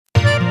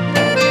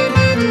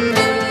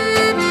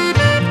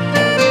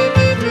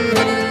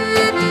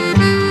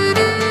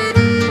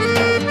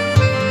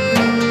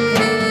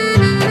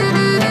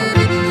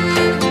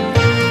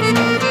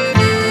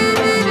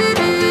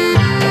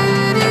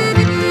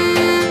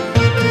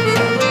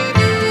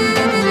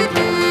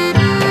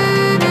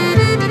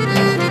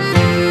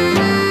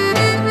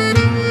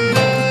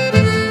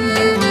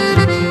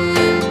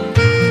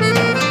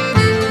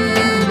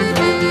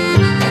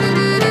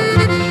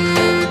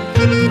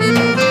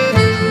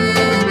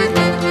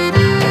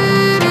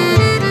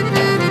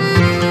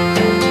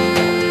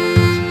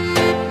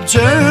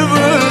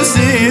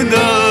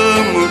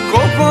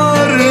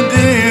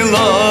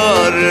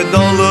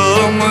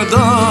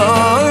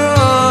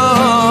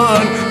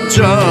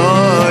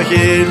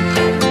cahil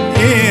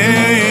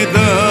İdım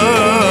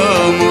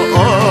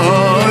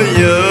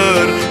ayırdılar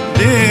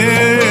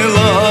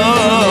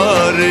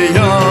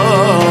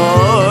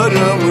yarımdan.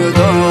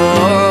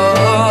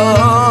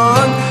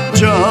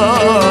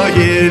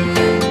 Cahil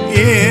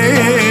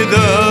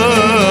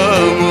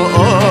İdım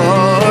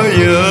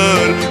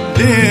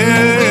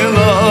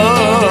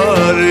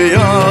ayırdılar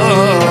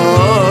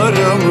yarımdan.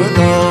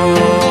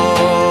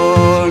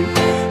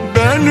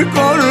 Ben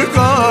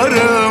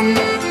korkarım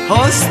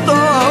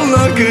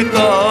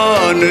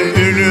hastalıktan,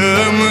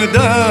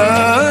 ölümden.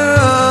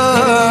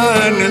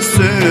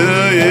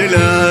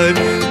 Söyle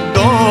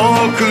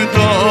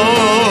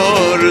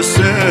doktor,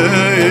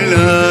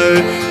 söyle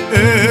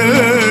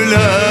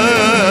ölecek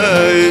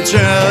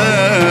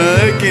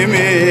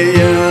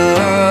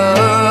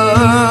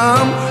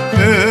miyim?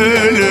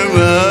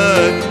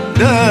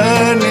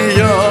 Ölmeden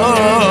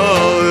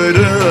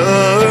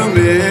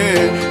yarımı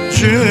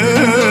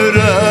cürecek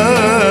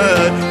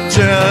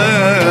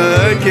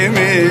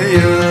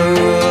miyim?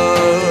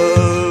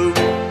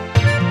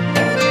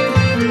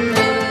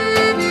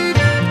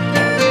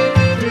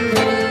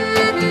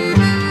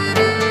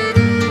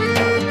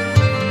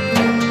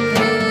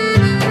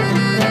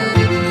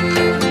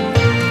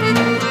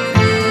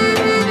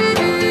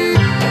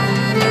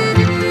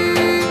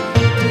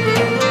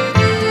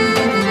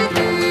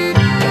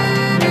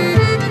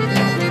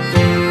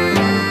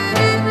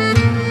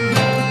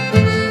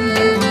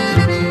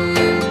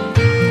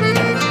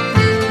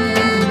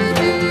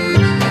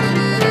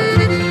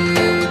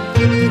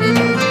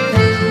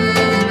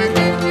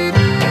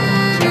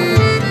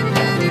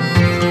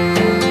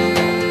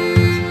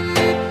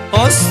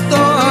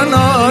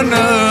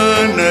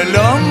 Hastananın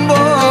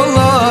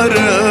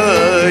lambaları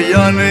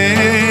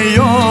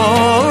yanıyor.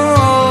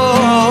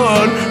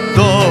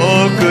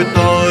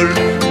 Doktor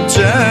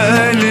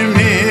celmiş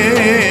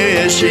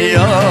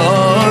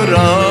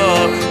yaraları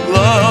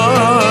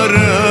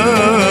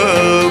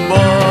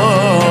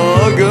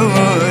bağlıyor.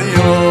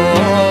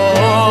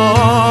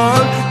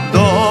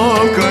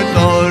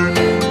 Doktor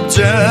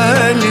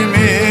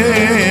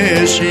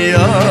celmiş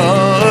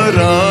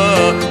yaraları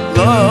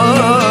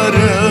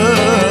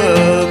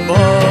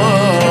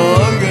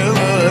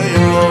bağlıyor.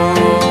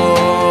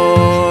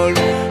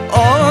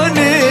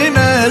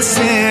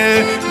 Aninesi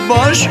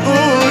baş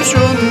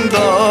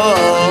ucunda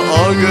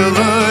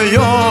ağlıyor.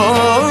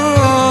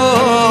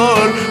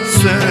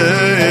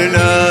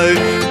 Söyle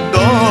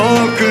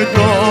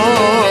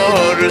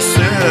doktor,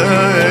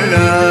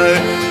 söyle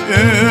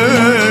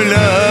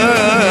ölecek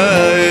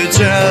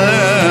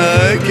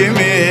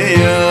miyim?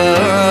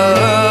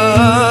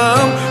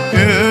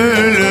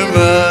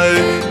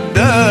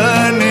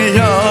 Ölmeden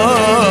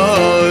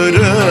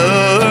yarımı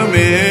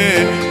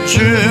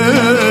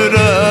cürecek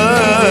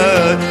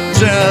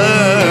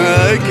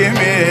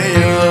miyim?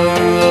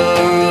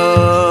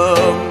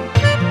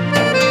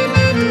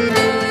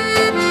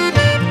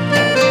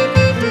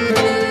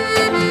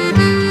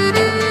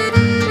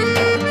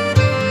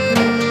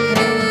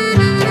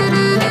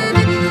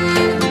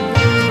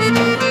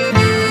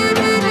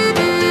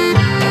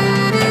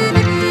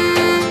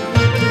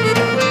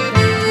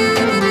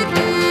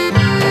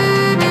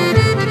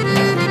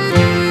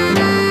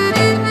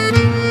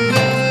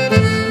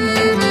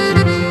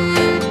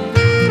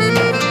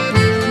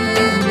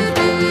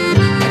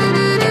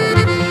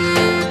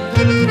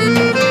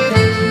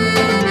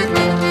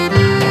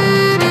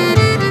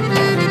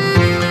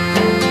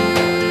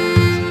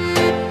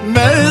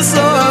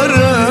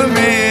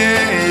 Mezarımı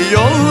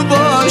yol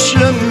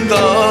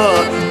başında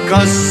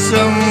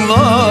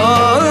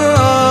kassınlar,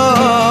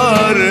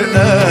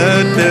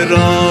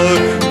 etrafını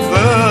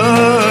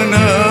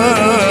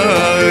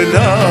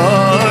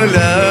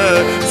lale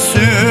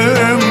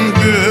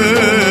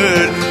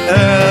sümbül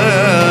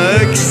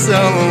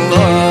eksinler.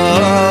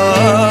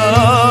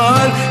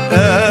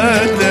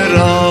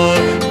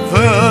 Etrafına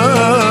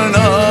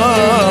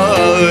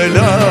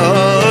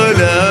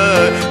lale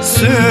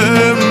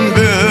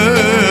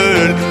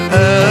sümbül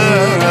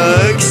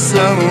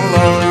eksinler.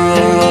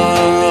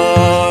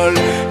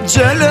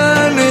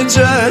 Celen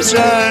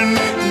cecen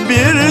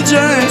bir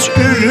genç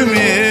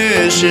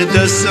ülmüş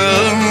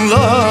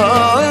desinler.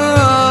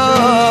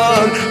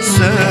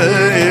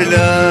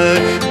 Söyle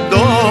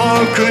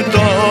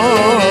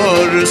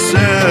doktor,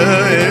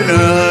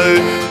 söyle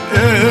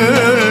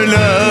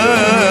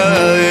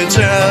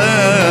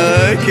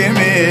ölecek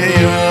miyim?